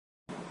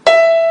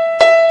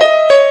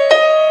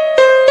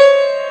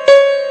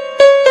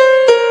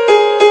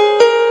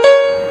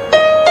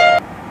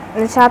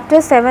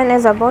chapter 7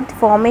 is about the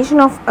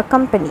formation of a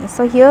company.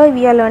 So here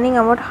we are learning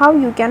about how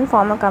you can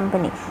form a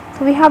company.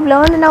 So we have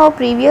learned in our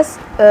previous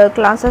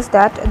classes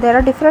that there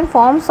are different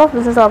forms of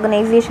business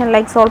organization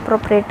like sole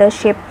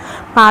proprietorship,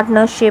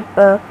 partnership,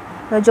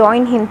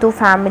 joint into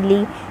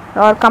family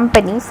or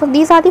company. So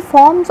these are the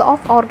forms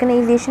of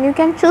organization. You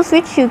can choose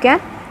which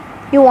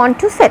you want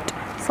to set.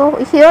 So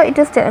here it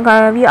is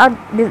we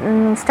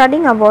are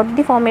studying about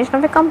the formation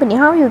of a company,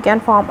 how you can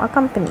form a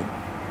company.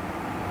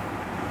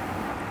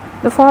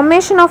 The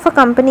formation of a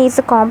company is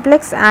a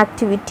complex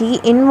activity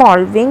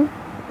involving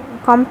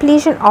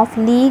completion of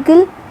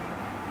legal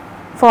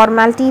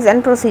formalities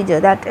and procedure.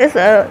 That is,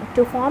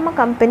 to form a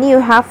company you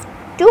have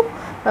to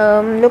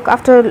look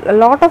after a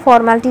lot of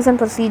formalities and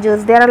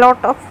procedures. There are a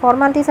lot of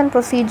formalities and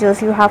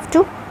procedures you have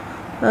to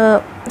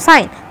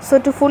sign. So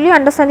to fully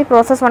understand the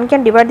process, one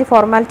can divide the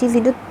formalities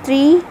into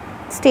 3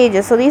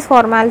 stages. So these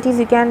formalities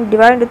you can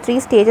divide into 3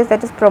 stages,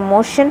 that is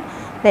promotion,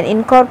 then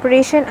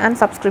incorporation and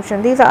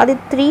subscription. These are the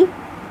 3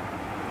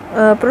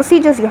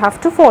 procedures you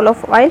have to follow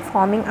while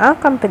forming a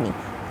company.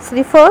 So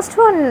the first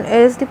one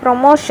is the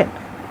promotion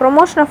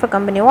of a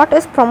company. What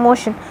is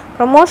promotion?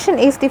 Promotion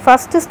is the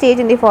first stage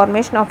in the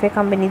formation of a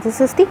company.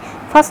 This is the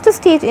first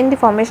stage in the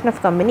formation of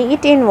a company.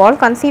 It involves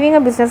conceiving a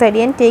business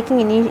idea and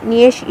taking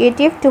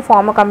initiative to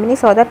form a company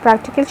so that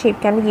practical shape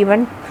can be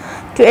given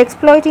to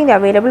exploiting the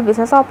available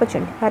business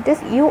opportunity. That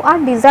is, you are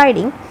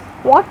deciding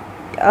what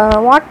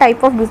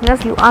type of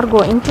business you are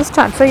going to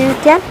start. So you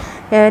can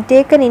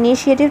take an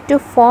initiative to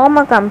form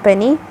a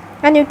company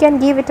and you can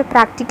give it a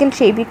practical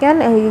shape. You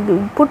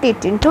can put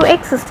it into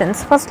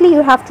existence. Firstly,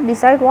 you have to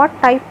decide what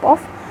type of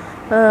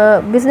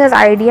business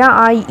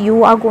idea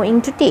you are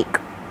going to take.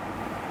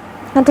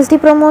 That is the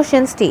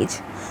promotion stage.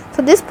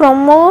 So this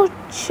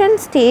promotion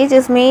stage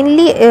is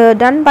mainly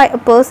done by a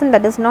person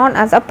that is known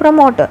as a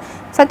promoter.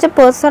 Such a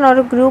person or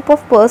a group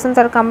of persons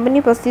or a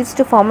company proceeds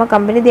to form a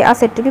company, they are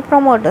said to be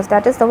promoters.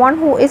 That is, the one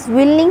who is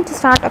willing to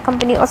start a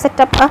company or set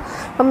up a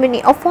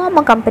company or form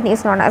a company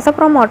is known as a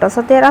promoter.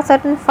 So there are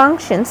certain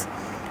functions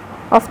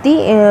of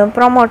the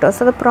promoter.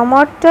 So the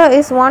promoter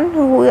is one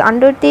who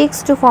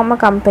undertakes to form a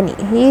company.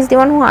 He is the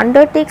one who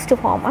undertakes to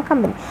form a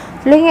company.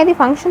 So looking at the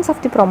functions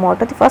of the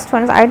promoter, the first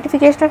one is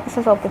identification of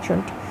business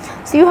opportunity.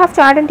 So you have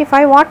to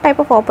identify what type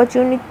of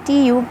opportunity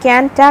you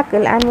can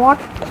tackle and what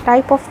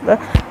type of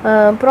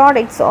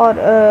products or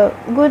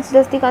goods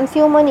does the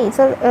consumer need.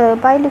 So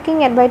by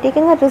taking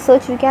a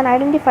research, you can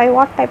identify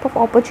what type of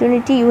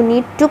opportunity you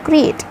need to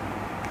create.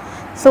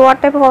 So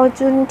what type of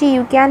opportunity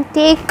you can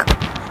take,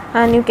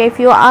 and if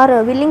you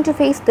are willing to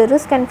face the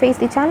risk and face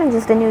the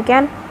challenges, then you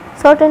can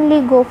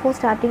certainly go for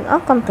starting a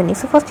company.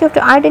 So first you have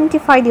to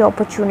identify the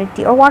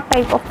opportunity or what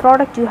type of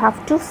product you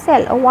have to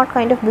sell or what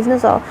kind of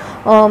business or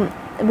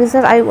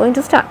business are you going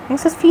to start.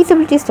 Next is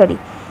feasibility study.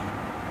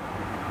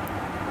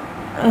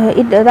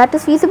 That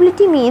is,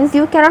 feasibility means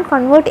you cannot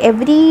convert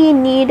every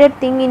needed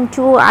thing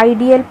into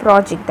ideal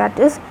project. That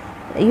is,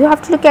 you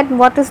have to look at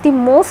what is the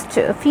most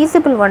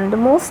feasible one, the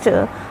most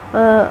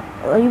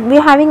we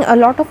are having a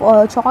lot of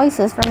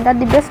choices. From that,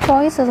 the best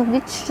choices of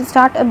which to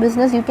start a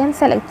business you can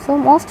select. So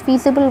most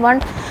feasible one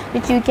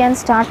which you can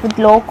start with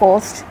low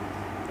cost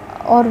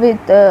or with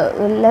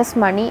less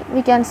money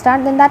we can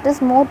start, then that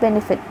is more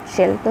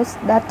beneficial.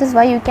 That is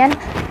why you can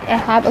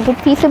have a good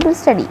feasible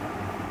study.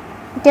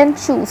 You can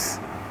choose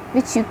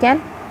which you can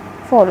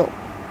follow.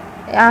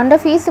 Under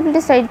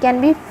feasibility study, it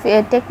can be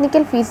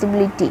technical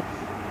feasibility.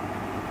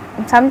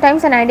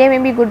 Sometimes an idea may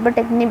be good but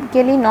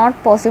technically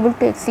not possible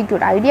to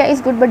execute. Idea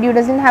is good but you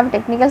doesn't have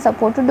technical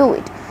support to do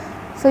it.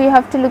 So you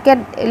have to look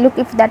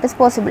if that is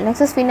possible.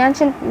 Next is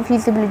financial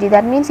feasibility.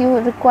 That means you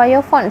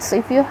require funds. So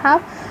if you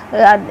have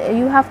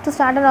to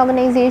start an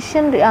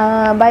organization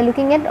by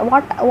looking at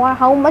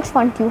how much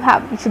fund you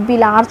have. It should be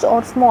large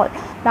or small.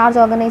 Large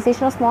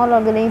organization or small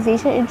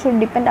organization, it should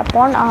depend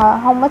upon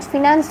how much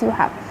finance you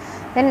have.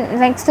 Then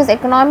next is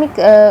economic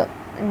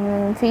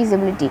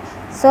feasibility.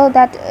 So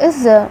that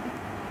is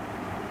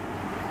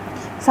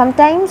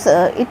sometimes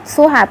it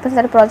so happens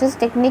that a project is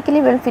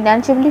technically well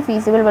financially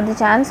feasible but the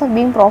chance of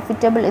being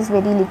profitable is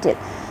very little.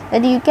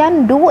 That you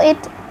can do it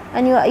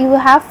and you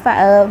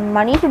have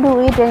money to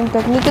do it, and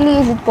technically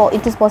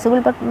it is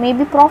possible, but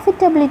maybe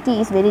profitability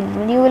is very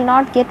little. You will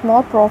not get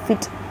more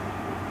profit.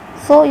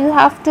 So you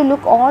have to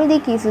look all the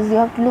cases. You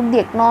have to look the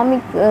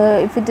economic,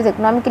 if it is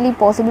economically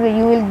possible,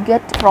 you will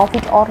get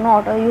profit or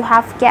not, or you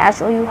have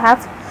cash, or you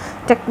have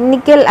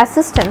technical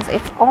assistance.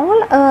 If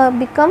all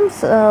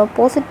becomes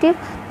positive,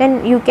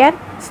 then you can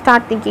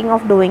start thinking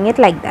of doing it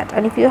like that.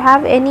 And if you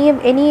have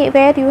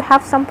anywhere you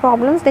have some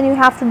problems, then you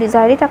have to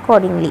decide it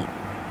accordingly.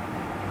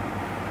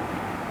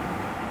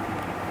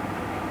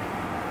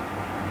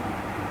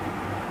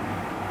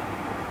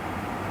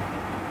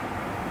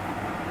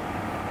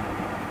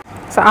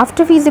 So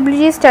after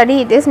feasibility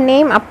study, it is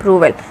name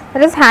approval.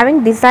 That is,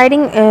 having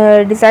decided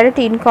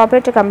to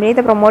incorporate a company,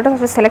 the promoter has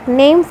to select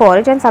name for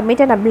it and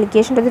submit an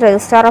application to the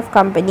registrar of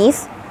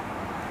companies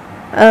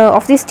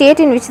of the state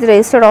in which the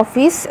registered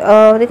office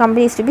the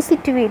company is to be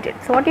situated.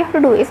 So what you have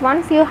to do is,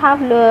 once you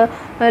have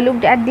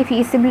looked at the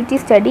feasibility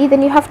study,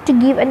 then you have to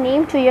give a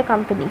name to your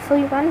company. So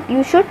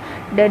you should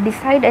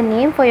decide a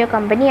name for your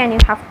company, and you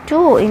have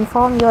to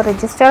inform your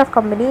register of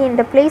company in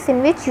the place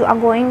in which you are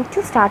going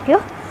to start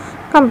your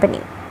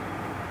company.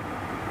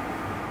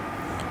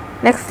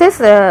 Next is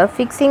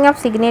fixing up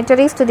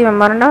signatories to the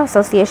memorandum of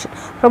association.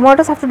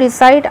 Promoters have to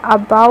decide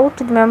about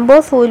the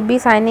members who will be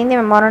signing the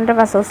memorandum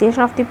of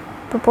association of the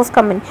proposed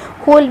company.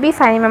 Who will be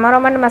signing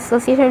memorandum of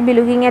association will be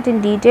looking at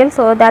in detail.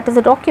 So that is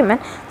a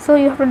document. So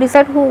you have to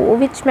decide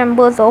which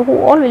members or who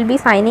all will be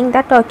signing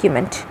that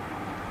document.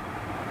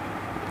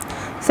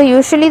 So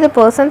usually the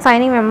person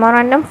signing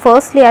memorandum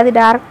firstly are the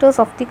directors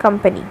of the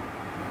company.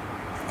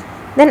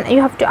 Then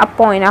you have to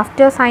appoint,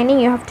 after signing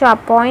you have to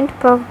appoint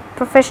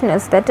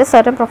professionals, that is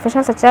certain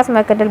professionals such as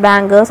mercantile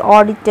bankers,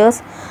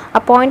 auditors,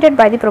 appointed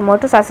by the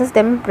promoters, assist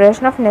them in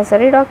preparation of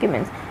necessary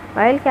documents.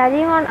 While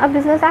carrying on a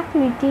business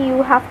activity,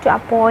 you have to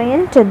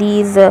appoint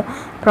these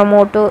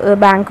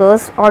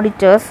bankers,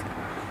 auditors,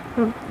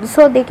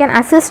 so they can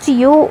assist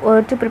you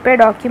to prepare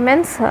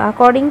documents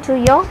according to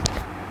your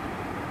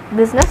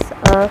business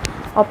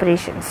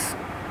operations.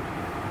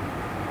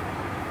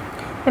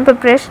 In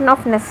preparation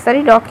of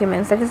necessary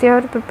documents, that is, you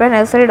have to prepare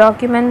necessary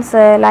documents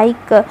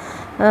like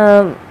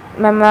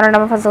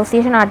memorandum of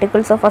association,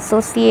 articles of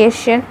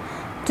association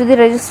to the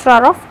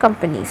registrar of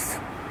companies.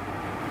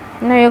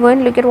 Now you are going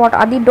to look at what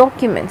are the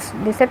documents.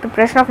 They said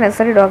preparation of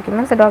necessary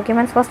documents. The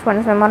documents, first one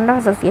is memorandum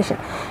of association.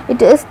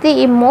 It is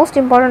the most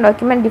important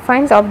document,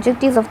 defines the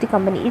objectives of the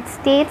company. It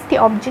states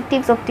the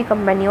objectives of the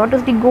company. What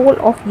is the goal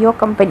of your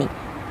company?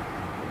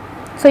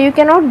 So you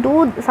cannot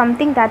do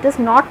something that is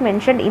not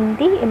mentioned in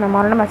the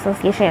memorandum of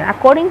association.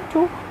 According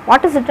to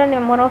what is written in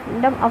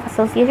memorandum of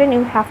association,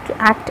 you have to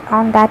act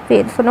on that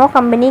way. So no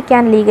company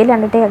can legally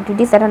undertake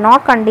activities that are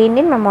not contained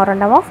in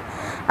memorandum of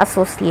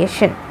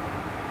association.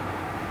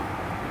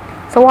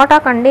 So what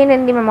are contained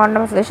in the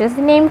memorandum of association is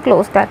the name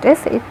clause, that is,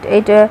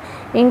 it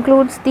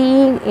includes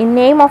the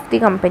name of the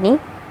company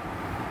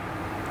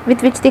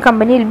with which the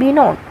company will be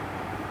known.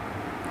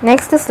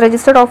 Next is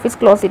registered office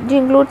clause. It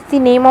includes the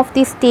name of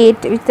the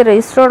state which the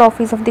registered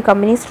office of the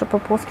company is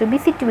proposed to be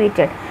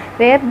situated.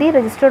 Where the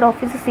registered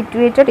office is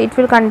situated, it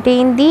will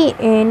contain the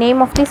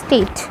name of the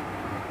state.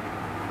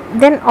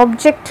 Then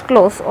object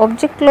clause.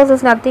 Object clause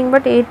is nothing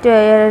but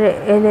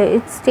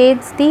it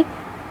states the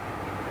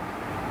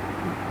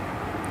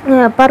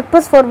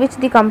purpose for which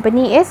the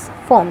company is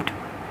formed.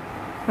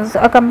 So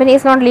a company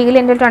is not legally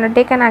entitled to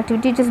undertake an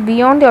activity which is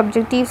beyond the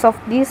objectives of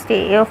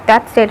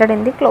that stated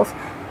in the clause.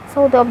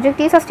 So the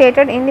objectives are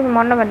stated in the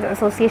memorandum of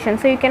association.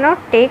 So you cannot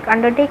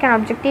undertake an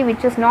objective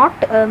which is not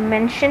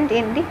mentioned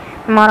in the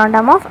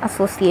memorandum of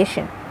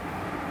association.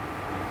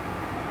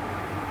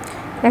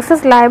 Next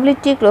is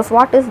liability clause.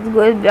 What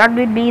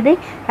will be the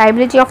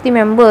liability of the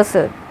members?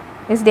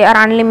 Is they are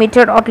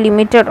unlimited or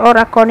limited, or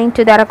according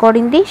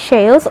the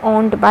shares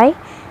owned by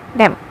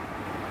them.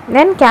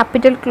 Then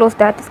capital clause.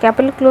 That is,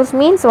 capital clause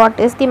means what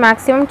is the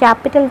maximum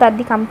capital that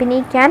the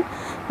company can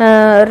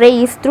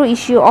raise through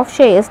issue of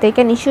shares. They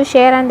can issue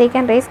share and they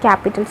can raise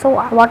capital. So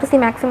what is the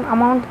maximum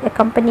amount a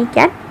company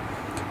can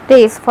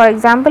raise? For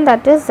example,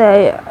 that is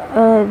a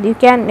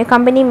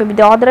company may be,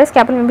 the authorized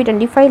capital may be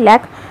 25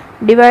 lakh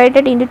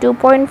divided into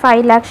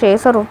 2.5 lakh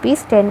shares or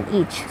rupees 10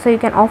 each. So you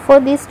can offer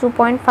these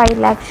 2.5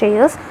 lakh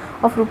shares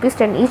of rupees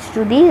 10 each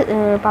to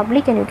the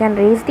public, and you can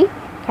raise the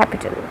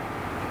capital.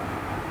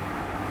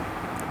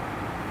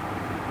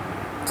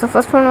 So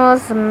first one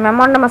was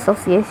memorandum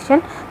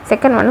association,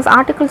 second one is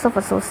articles of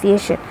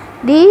association.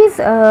 These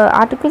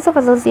articles of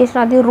association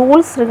are the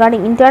rules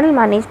regarding internal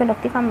management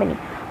of the company,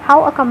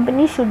 how a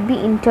company should be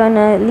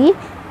internally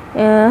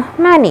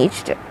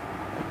managed.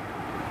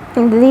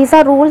 These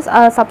are rules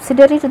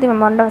subsidiary to the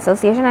memorandum of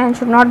association and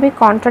should not be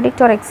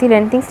contradict or exceed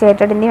anything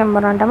stated in the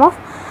memorandum of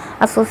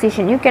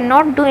association. You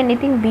cannot do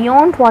anything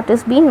beyond what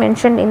is being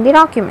mentioned in the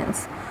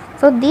documents.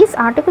 So these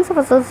articles of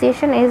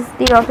association is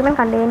the document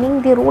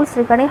containing the rules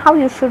regarding how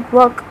you should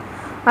work,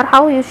 or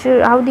how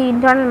the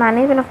internal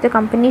management of the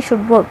company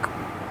should work.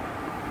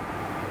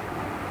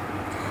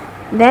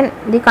 Then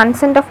the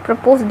consent of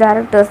proposed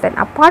directors. Then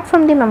apart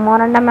from the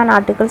memorandum and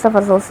articles of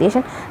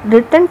association,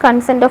 written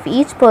consent of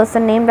each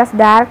person named as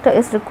director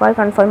is required,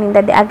 confirming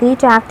that they agree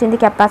to act in the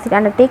capacity,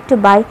 undertake to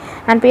buy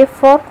and pay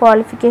for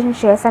qualification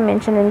shares are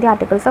mentioned in the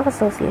articles of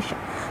association.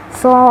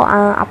 So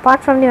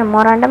apart from the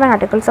memorandum and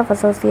articles of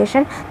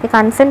association, the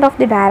consent of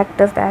the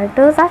directors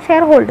are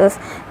shareholders,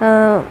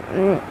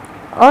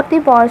 or the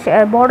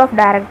board of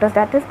directors,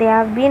 that is, they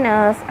have been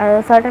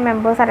certain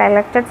members are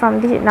elected from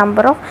the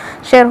number of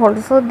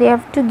shareholders. So they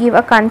have to give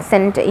a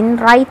consent in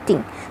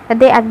writing that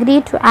they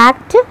agree to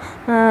act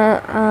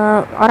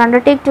or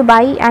undertake to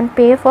buy and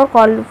pay for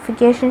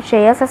qualification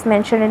shares as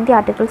mentioned in the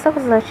articles of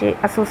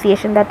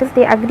association, that is,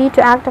 they agree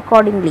to act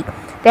accordingly.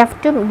 They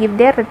have to give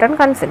their written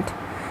consent.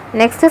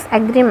 Next is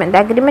agreement.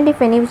 The agreement,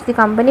 if any, which the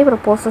company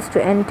proposes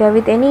to enter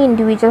with any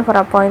individual for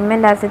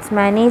appointment as its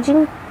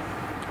managing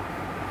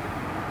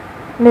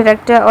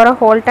director or a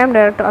whole-time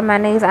director or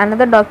manager is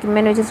another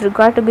document which is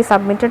required to be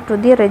submitted to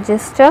the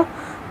register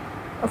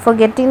for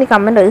getting the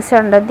company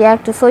registered under the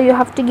act. So you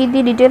have to give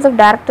the details of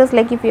directors,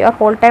 like if you are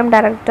whole-time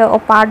director or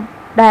part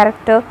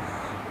director,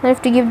 you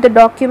have to give the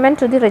document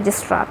to the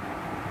registrar.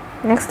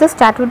 Next, the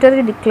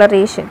statutory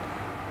declaration.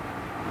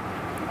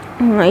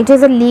 It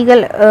is a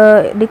legal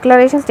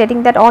declaration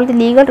stating that all the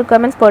legal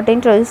requirements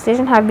pertaining to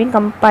registration have been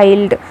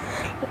compiled,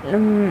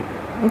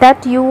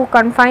 that you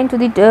confine to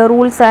the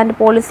rules and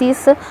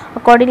policies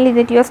accordingly,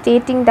 that you are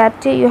stating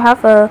that you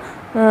have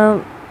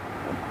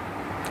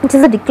it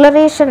is a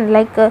declaration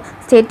like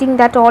stating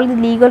that all the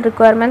legal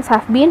requirements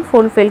have been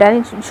fulfilled,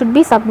 and it should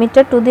be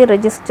submitted to the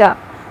register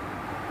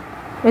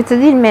with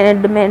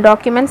the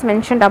documents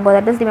mentioned above,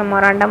 that is the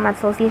memorandum,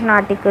 association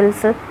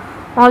articles,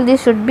 all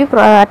these should be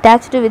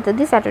attached with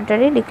the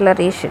statutory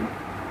declaration,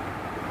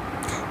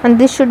 and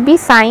this should be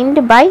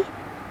signed by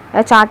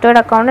a chartered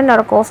accountant or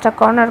a cost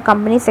accountant or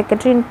company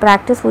secretary in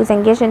practice who is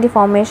engaged in the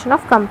formation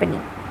of company.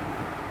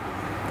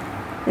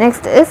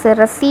 Next is a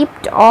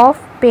receipt of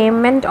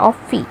payment of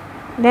fee.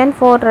 Then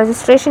for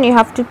registration you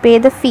have to pay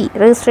the fee,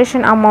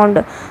 registration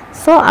amount.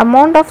 So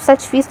amount of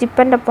such fees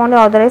depend upon the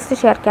authorized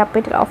share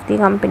capital of the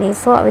company.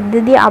 So with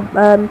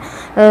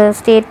the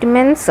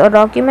statements or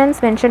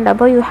documents mentioned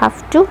above, you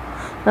have to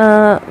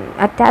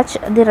attach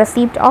the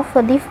receipt of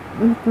the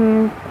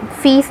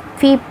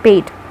fee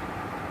paid.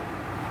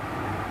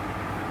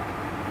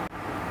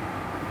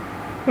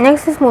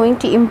 Next is moving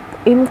to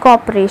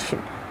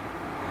incorporation.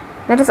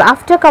 That is,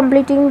 after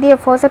completing the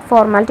aforesaid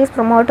formalities,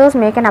 promoters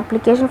make an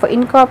application for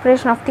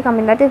incorporation of the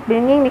company, that is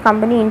bringing the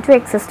company into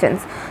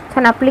existence. So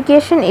an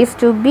application is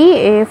to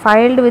be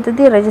filed with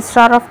the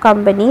registrar of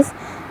companies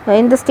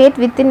in the state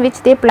within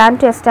which they plan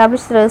to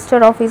establish the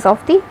registered office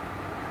of the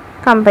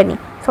company.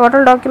 So what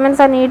all documents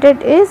are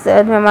needed is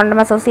memorandum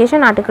of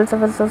association, articles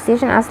of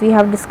association as we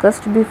have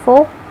discussed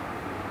before,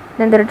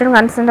 then the written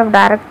consent of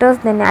directors,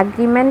 then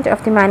agreement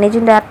of the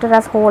managing director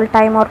as whole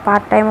time or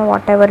part time or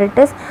whatever it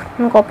is,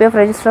 and copy of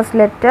registrar's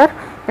letter,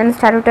 then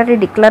statutory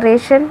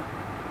declaration,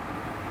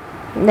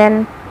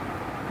 then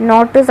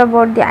notice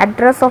about the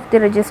address of the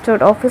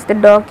registered office, the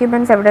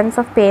documents, evidence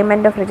of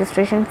payment of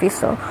registration fees.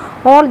 So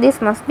all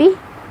this must be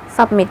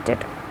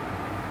submitted.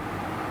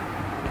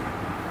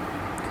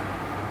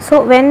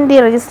 So when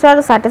the registrar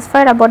is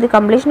satisfied about the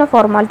completion of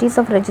formalities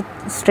of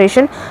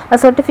registration, a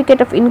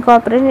certificate of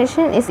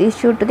incorporation is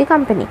issued to the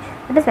company.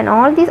 That is, when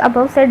all these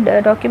above said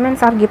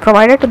documents are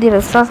provided to the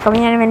registrar's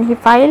company, and when he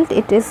filed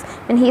it is,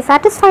 when he is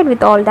satisfied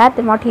with all that,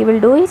 then what he will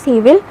do is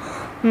he will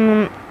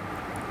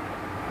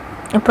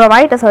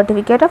provide a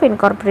certificate of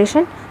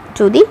incorporation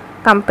to the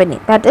company.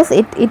 That is,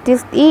 it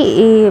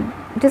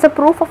is a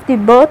proof of the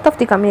birth of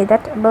the company.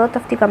 That birth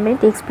of the company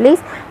takes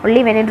place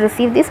only when it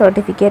receives the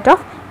certificate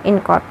of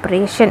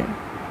incorporation.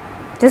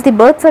 Just the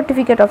birth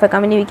certificate of a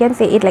company, we can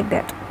say it like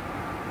that.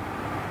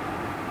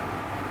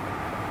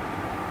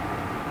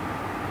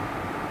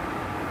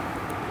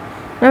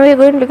 Now we are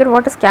going to look at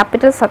what is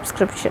capital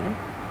subscription.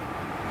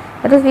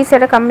 That is, we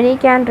said a company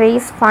can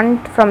raise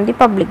fund from the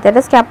public, that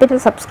is capital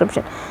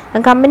subscription.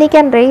 A company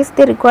can raise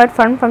the required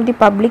fund from the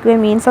public by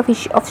means of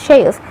issue of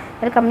shares.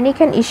 A company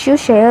can issue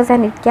shares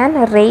and it can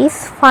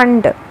raise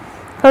fund.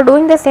 For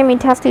doing the same,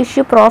 it has to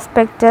issue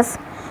prospectus,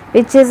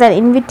 which is an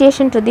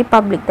invitation to the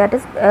public. That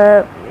is,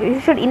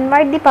 you should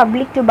invite the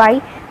public to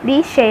buy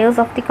the shares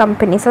of the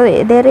company. So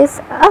there is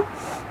a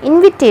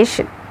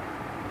invitation,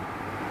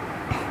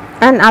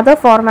 and other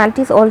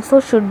formalities also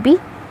should be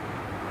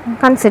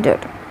considered.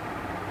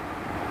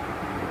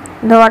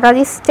 Now, what are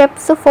the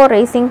steps for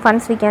raising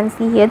funds? We can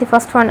see here. The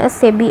first one is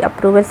SEBI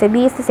approval.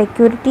 SEBI is the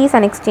Securities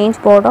and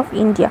Exchange Board of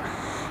India,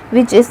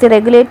 which is the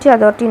regulatory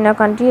authority in our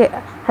country,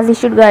 has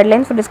issued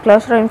guidelines for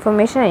disclosure of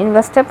information and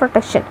investor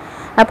protection.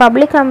 A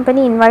public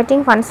company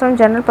inviting funds from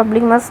general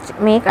public must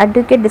make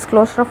adequate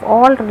disclosure of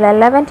all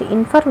relevant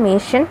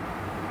information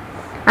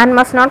and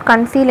must not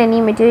conceal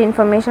any material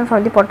information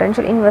from the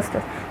potential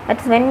investors. That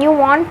is, when you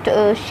want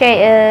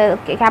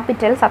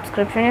capital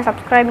subscription, you are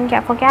subscribing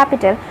for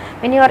capital.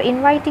 When you are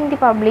inviting the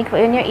public,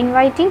 when you are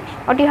inviting,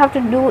 what you have to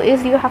do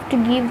is you have to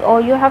give,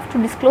 or you have to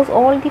disclose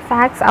all the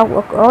facts,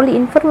 all the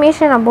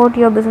information about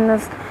your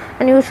business,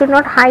 and you should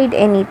not hide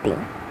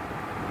anything.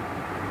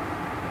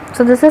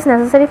 So this is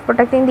necessary for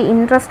protecting the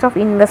interest of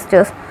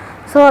investors.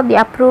 So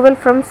the approval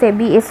from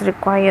SEBI is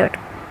required.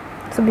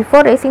 So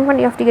before raising fund,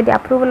 you have to get the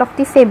approval of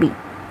the SEBI.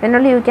 Then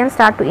only you can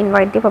start to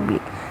invite the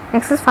public.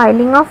 Next is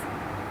filing of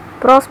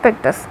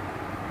prospectus.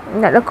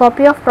 The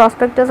copy of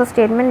prospectus or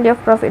statement of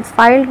profits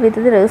filed with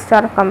the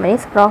registrar of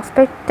companies.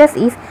 Prospectus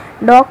is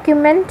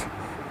document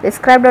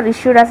described or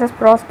issued as a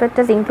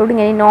prospectus, including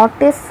any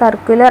notice,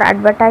 circular,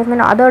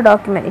 advertisement, or other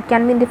document. It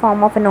can be in the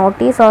form of a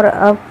notice or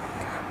a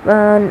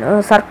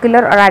circular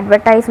or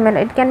advertisement.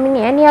 It can be in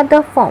any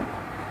other form.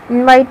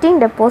 Inviting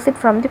deposit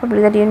from the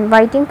public, that you are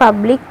inviting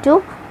public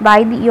to buy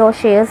your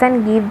shares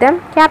and give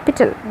them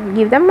capital,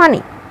 give them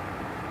money.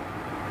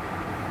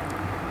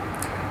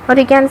 Or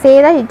you can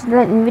say that it is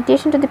an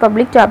invitation to the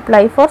public to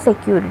apply for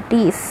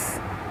securities.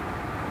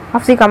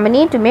 of the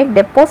company to make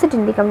deposit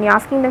in the company,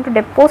 asking them to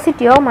deposit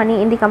your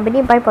money in the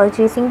company by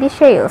purchasing the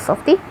shares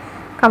of the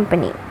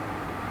company.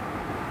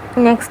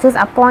 Next is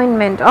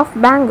appointment of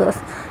bankers.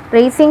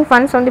 Raising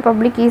funds from the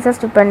public is a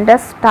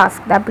stupendous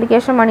task. The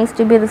application money is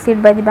to be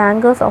received by the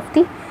bankers of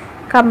the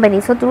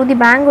company. So through the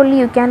bank only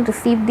you can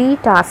receive the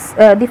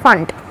the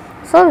fund.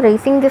 So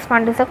raising this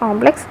fund is a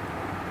complex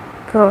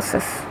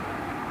process.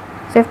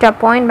 So you have to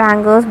appoint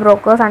bankers,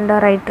 brokers,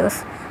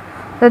 underwriters.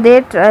 So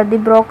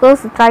the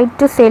brokers try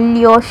to sell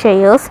your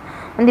shares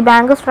and the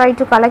bankers try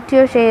to collect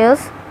your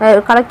shares,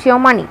 collect your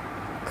money.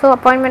 So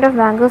appointment of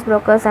bankers,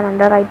 brokers and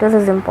underwriters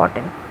is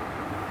important.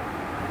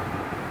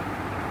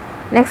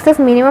 Next is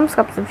minimum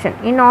subscription.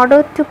 In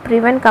order to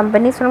prevent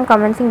companies from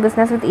commencing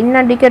business with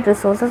inadequate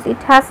resources, it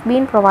has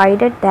been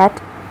provided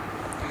that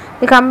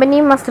the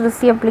company must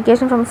receive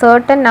application from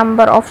certain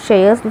number of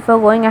shares before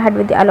going ahead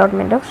with the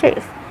allotment of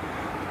shares.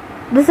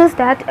 This is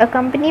that a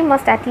company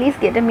must at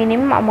least get a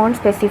minimum amount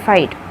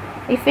specified.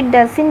 If it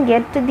doesn't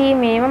get the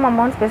minimum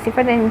amount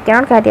specified, then it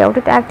cannot carry out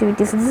its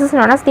activities. This is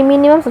known as the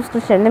minimum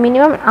subscription. The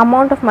minimum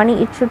amount of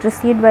money it should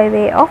receive by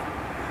way of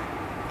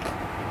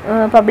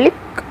public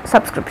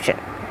subscription.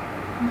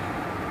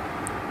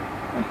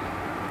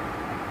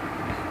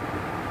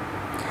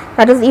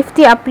 That is, if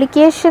the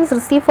applications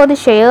received for the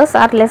shares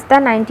are less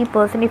than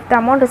 90%, if the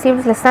amount received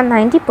is less than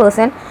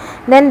 90%,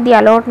 then the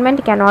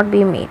allotment cannot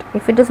be made.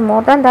 If it is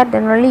more than that,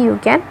 then only you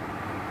can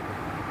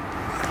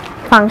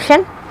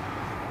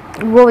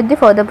go with the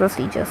further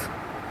procedures.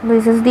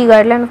 This is the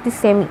guideline of the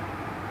SEBI.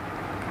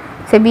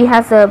 SEBI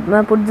has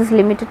put this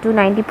limited to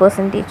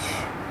 90%.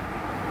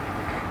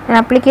 An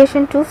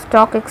application to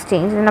stock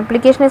exchange. An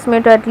application is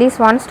made to at least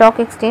one stock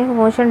exchange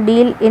promotion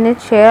deal in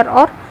its share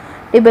or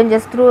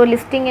debentures. Through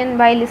listing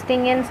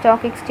in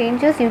stock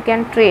exchanges, you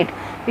can trade,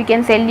 you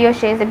can sell your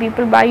shares, the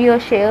people buy your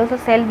shares or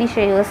sell the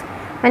shares,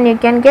 and you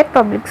can get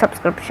public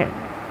subscription.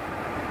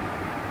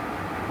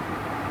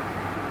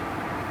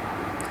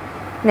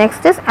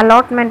 Next is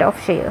allotment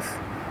of shares.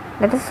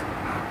 That is,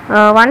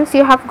 once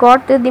you have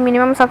got the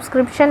minimum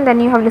subscription, then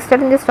you have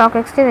listed in the stock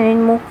exchange and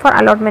you move for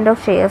allotment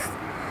of shares.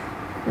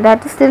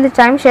 That is, till the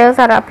time shares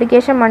or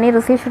application money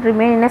received should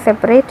remain in a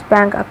separate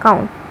bank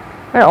account.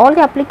 All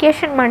the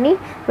application money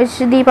which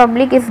the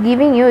public is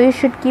giving you, you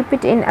should keep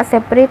it in a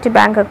separate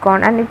bank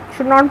account and it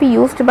should not be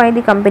used by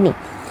the company.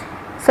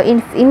 So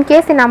in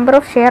case the number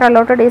of share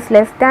allotted is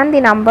less than the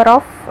number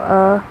of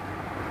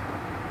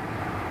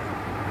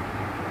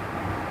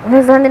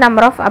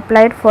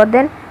applied for,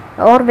 then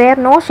or where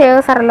no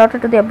shares are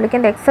allotted to the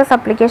applicant, the excess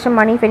application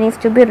money needs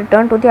to be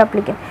returned to the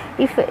applicant.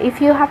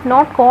 If you have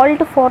not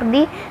called for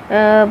the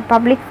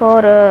public for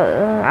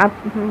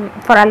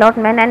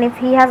allotment, and if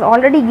he has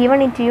already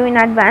given it to you in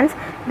advance,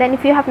 then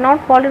if you have not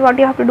called it, what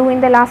you have to do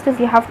in the last is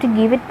you have to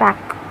give it back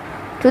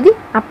to the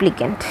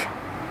applicant.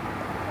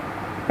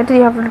 That is,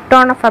 you have to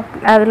return of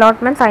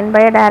allotment signed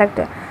by a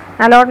director.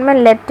 Allotment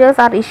letters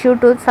are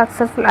issued to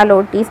successful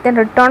allottees. Then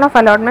return of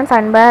allotment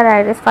signed by a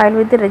director is filed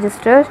with the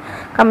registered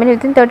company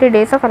within 30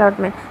 days of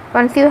allotment.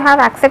 Once you have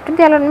accepted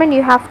the allotment,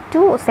 you have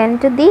to send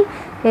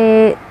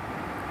the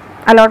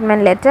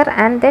allotment letter,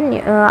 and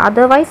then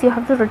otherwise you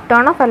have to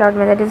return of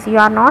allotment. That is, you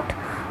are not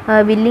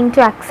willing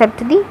to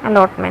accept the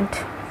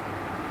allotment.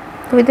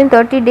 So within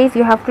 30 days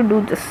you have to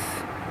do this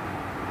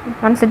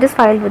once it is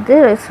filed with the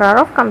registrar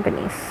of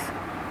companies.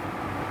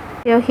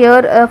 Here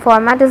a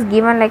format is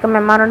given like a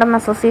memorandum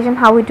association,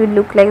 how it will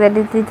look like. That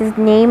its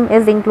name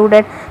is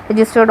included,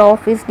 registered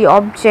office, the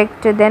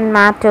object, then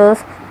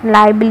matters,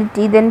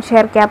 liability, then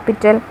share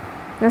capital,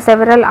 and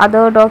several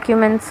other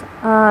documents,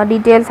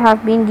 details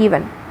have been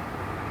given.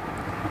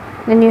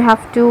 Then you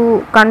have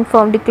to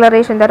confirm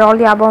declaration that all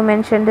the above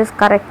mentioned is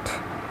correct,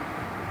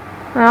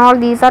 and all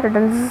these are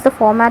written. This is the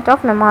format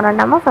of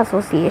memorandum of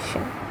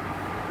association.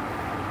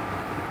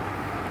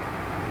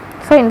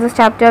 So in this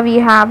chapter we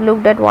have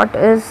looked at what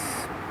is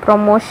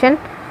promotion,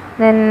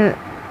 then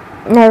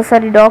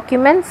necessary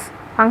documents,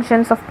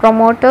 functions of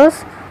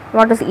promoters,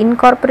 what is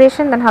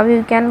incorporation, then how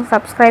you can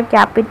subscribe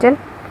capital,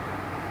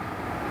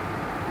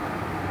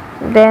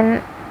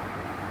 then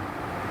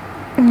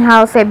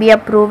how SEBI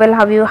approval,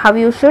 how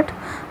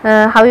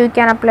you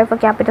can apply for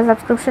capital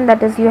subscription.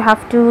 That is, you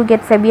have to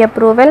get SEBI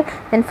approval,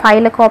 then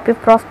file a copy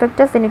of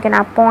prospectus, then you can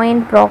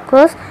appoint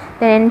brokers,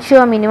 then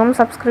ensure minimum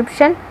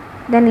subscription,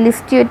 then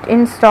list it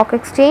in stock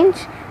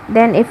exchange.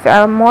 Then if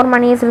more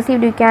money is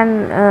received, you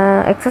can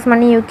excess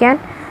money you can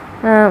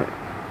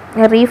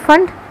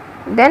refund.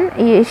 Then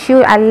you issue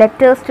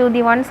letters to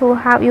the ones who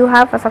you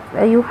have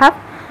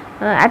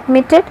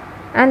admitted,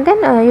 and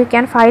then you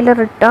can file a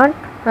return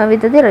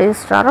with the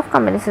registrar of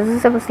companies. This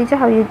is a procedure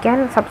how you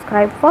can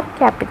subscribe for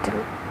capital.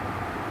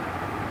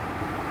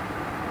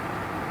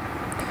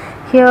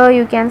 Here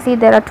you can see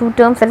there are two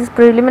terms, that is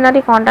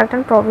preliminary contract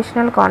and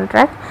provisional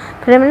contract.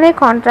 Preliminary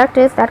contract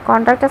is that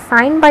contract is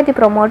signed by the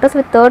promoters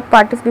with third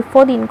parties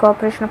before the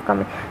incorporation of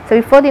company. So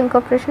before the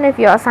incorporation, if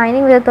you are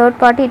signing with a third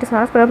party, it is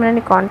known as preliminary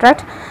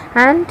contract.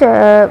 And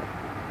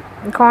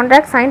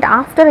contract signed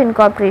after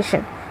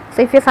incorporation,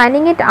 So if you're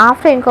signing it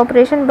after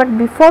incorporation but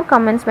before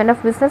commencement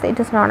of business, it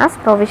is known as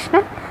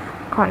provisional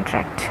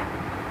contract.